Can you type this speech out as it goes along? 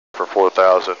for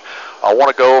 4,000. I want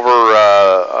to go over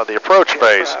the approach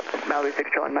phase. Malibu 6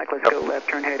 Charlie Mike, let's go left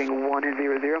turn heading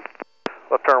 100.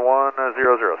 Left turn 100,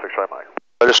 6 Charlie Mike.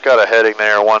 I just got a heading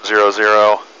there,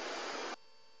 100.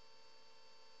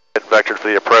 Vectored for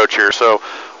the approach here. So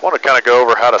I want to kind of go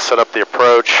over how to set up the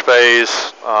approach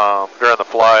phase during the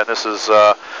fly, and this is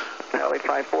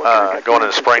going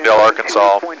into Springdale,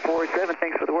 Arkansas.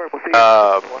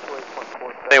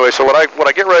 Anyway, so when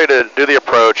I get ready to do the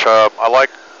approach, I like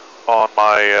on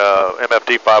my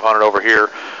MFD 500 over here,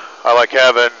 I like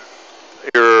having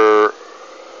your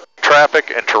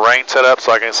traffic and terrain set up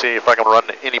so I can see if I can run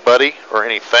anybody or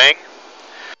anything.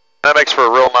 That makes for a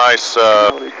real nice. 6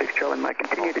 Charlie Mike,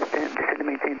 continue descend to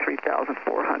maintain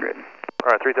 3,400.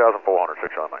 All right, 3,400,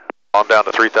 6 Charlie Mike. I'm down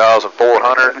to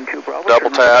 3,400.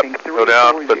 Double tap, go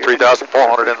down, put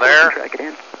 3,400 in there.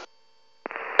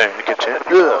 And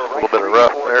continue. A little bit of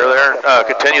rough there.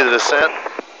 Continue the descent.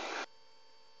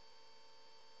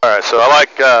 All right, so I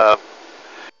like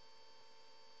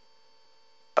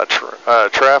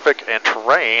traffic and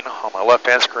terrain on my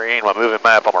left-hand screen, my moving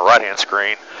map on my right-hand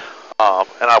screen.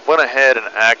 And I went ahead and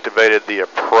activated the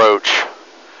approach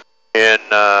in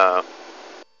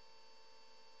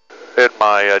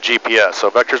my GPS. So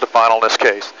vector's the final in this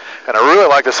case. And I really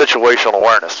like the situational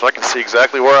awareness. So I can see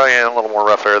exactly where I am, a little more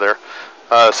rough air there.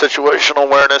 Situational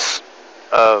awareness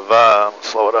of,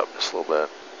 slow it up just a little bit.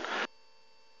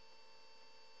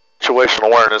 Situational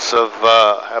awareness of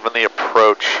having the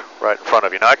approach right in front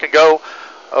of you. Now I can go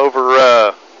over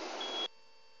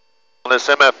on this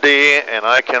MFD and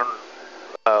I can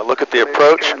look at the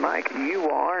approach. Mike, you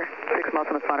are 6 miles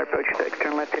on the final approach,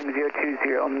 turn left heading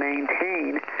 020,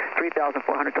 maintain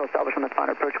 3,400 till established on the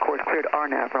final approach course, cleared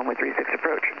RNAV, runway 36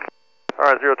 approach. All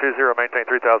right, 020, maintain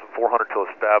 3,400 till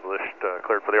established,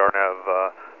 cleared for the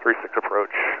RNAV 36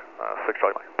 approach, 6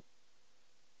 Charlie Mike.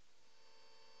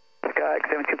 Sky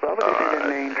 72 Bravo, right.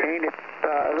 Maintain it,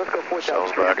 let's go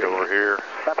 4,000. Back over here.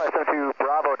 72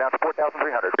 Bravo, down to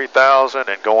 4,300. 3,000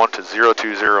 and going to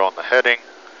 020 on the heading.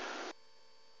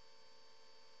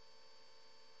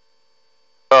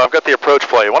 I've got the approach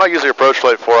plate. What I use the approach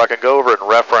plate for, I can go over and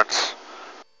reference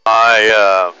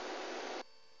my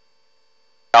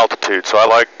altitude. So I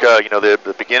like,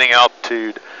 the beginning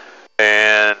altitude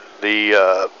and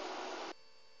the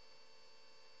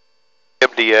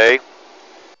MDA.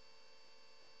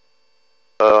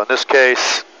 In this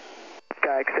case,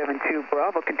 Sky 72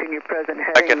 Bravo, continue present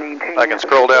heading, I can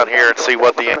scroll down here and see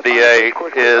what the MDA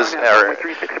is, and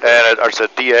I said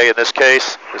DA in this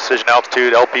case, decision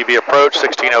altitude, LPV approach,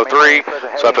 1603,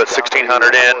 so I put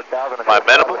 1600 in, my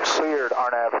minimums,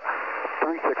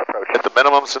 get the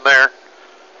minimums in there,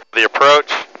 the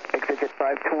approach. Exit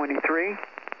 523,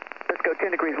 let's go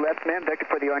 10 degrees left, man, vector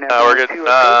for the RNAV. Now we're getting,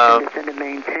 descend to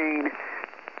maintain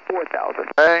 4,000.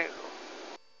 Okay.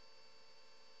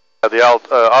 The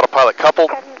autopilot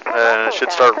coupled, and it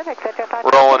should start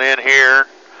rolling in here.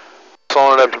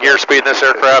 Slowing it up to gear speed in this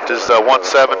aircraft is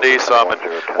 170, so I'm at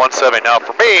 170. Now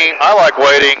for me, I like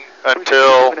waiting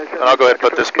until, and I'll go ahead and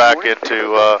put this back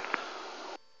into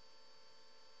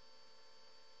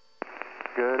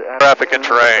traffic and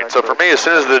terrain. So for me, as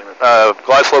soon as the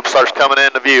glide slope starts coming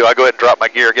into view, I go ahead and drop my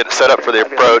gear, get it set up for the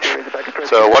approach.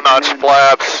 So 1 notch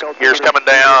flaps, gears coming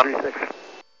down.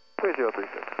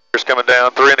 Gears coming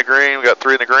down, 3 in the green, we got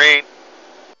 3 in the green.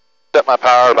 Set my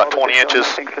power about 20 inches.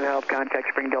 Thanks for the help, contact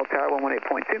Springdale Tower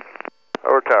 118.2.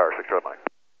 Over Tower, 6 Charlie Mike.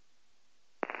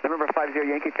 November 50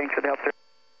 Yankee, thanks for the help, sir.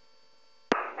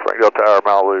 Springdale Tower,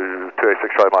 Malibu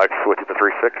 286 Charlie Mike, with you to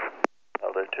 36.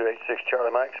 Malibu 286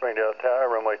 Charlie Mike, Springdale Tower,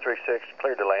 runway 36,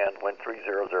 clear to land, wind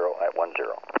 300 at 10.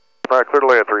 All right, clear to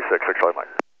land 36, 6 Charlie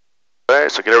Mike. Okay,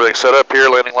 so get everything set up here,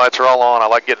 landing lights are all on. I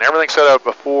like getting everything set up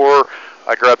before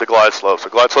I grab the glide slope. So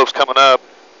glide slope's coming up,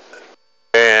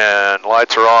 and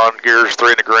lights are on, gears 3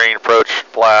 in the green, approach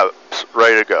flaps,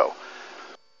 ready to go.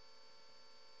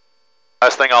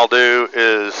 Last thing I'll do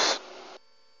is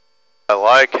I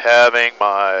like having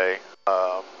my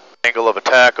angle of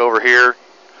attack over here.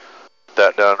 Get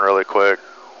that done really quick.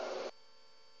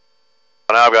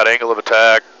 Now I've got angle of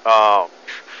attack,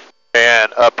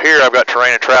 and up here I've got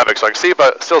terrain and traffic, so I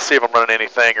can still see if I'm running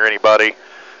anything or anybody.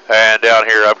 And down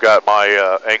here I've got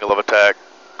my angle of attack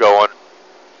going.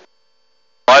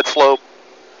 Glide slope,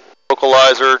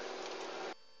 localizer.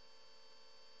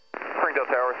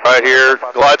 Right here,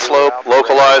 glide slope,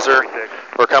 localizer.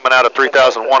 We're coming out of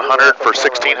 3,100 for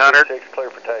 1,600. Clear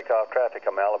for takeoff, traffic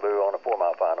on Malibu on a 4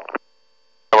 mile final.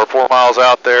 And we're 4 miles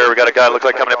out there. We got a guy that looks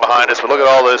like coming in behind us. But look at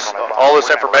all this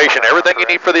information, everything you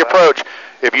need for the approach.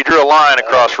 If you drew a line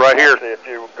across right here,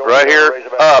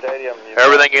 up,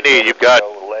 everything you need. You've got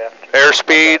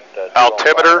airspeed,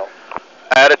 altimeter,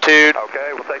 attitude,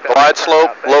 glide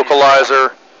slope,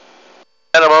 localizer,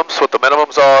 minimums, what the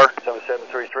minimums are.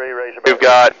 You've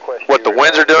got what the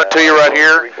winds are doing to you right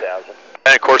here,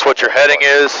 and of course what your heading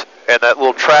is, and that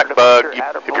little track bug.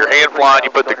 If you're hand flying, you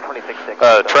put the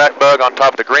track bug on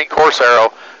top of the green course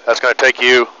arrow. That's going to take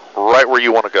you right where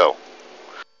you want to go.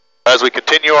 As we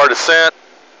continue our descent,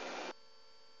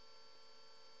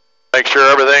 make sure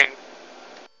everything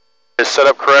is set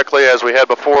up correctly as we had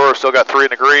before. Still got 3 in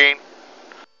the green.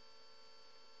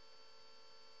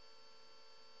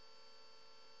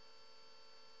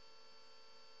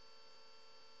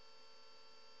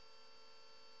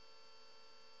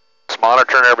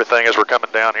 Monitoring everything as we're coming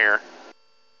down here.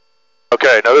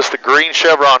 Okay, notice the green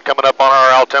chevron coming up on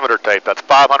our altimeter tape. That's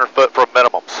 500 foot from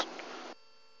minimums.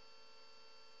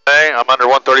 Okay, I'm under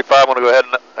 135. I'm going to go ahead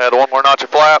and add 1 more notch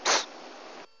of flaps.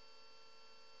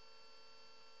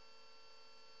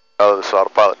 Oh, this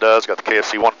autopilot does. Got the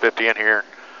KFC 150 in here.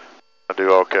 I'll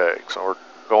do okay. So we're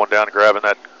going down and grabbing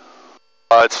that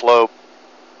glide slope.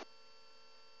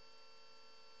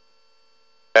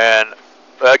 And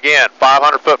again,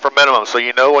 500 foot from minimum, so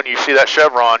you know when you see that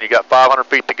chevron, you got 500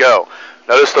 feet to go.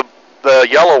 Notice the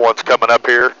yellow one's coming up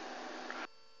here.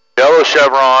 Yellow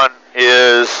chevron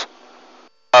is,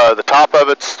 the top of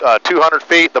it's 200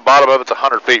 feet, the bottom of it's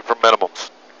 100 feet from minimums.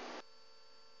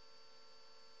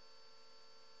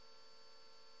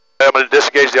 I'm going to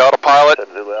disengage the autopilot. You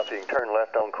can turn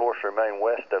left on course, remain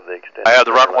west of the extended. I have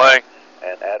the runway.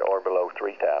 And at or below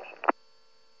 3,000.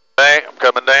 Okay, I'm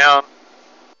coming down.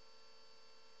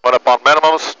 Went up on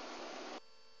minimums.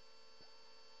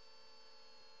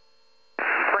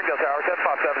 Springdale Tower,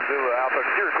 757 Zulu Alpha.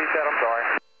 Could you repeat that? I'm sorry.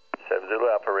 7 Zulu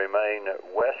Alpha, remain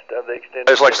west of the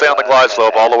extended. It's like stay on the glide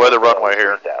slope all the way to the runway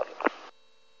here. All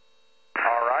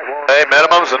right. Well, hey,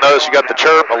 minimums, and notice you got the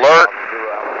chirp alert.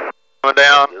 Coming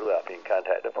down. Zulu Alpha, you can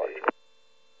contact departure.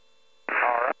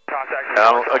 All right. Contact.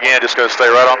 Now, again, just going to stay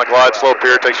right on the glide slope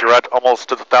here. It takes you right almost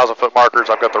to the 1,000 foot markers.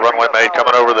 I've got the runway made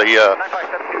coming over the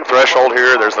threshold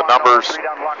here. There's the numbers.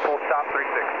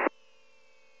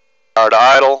 Power to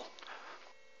idle.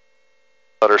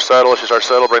 Let her settle. She starts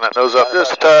settle. Bring that nose up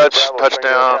just a touch.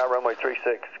 Touchdown. Runway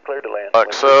 36, clear to land.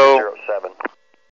 Like so. 07.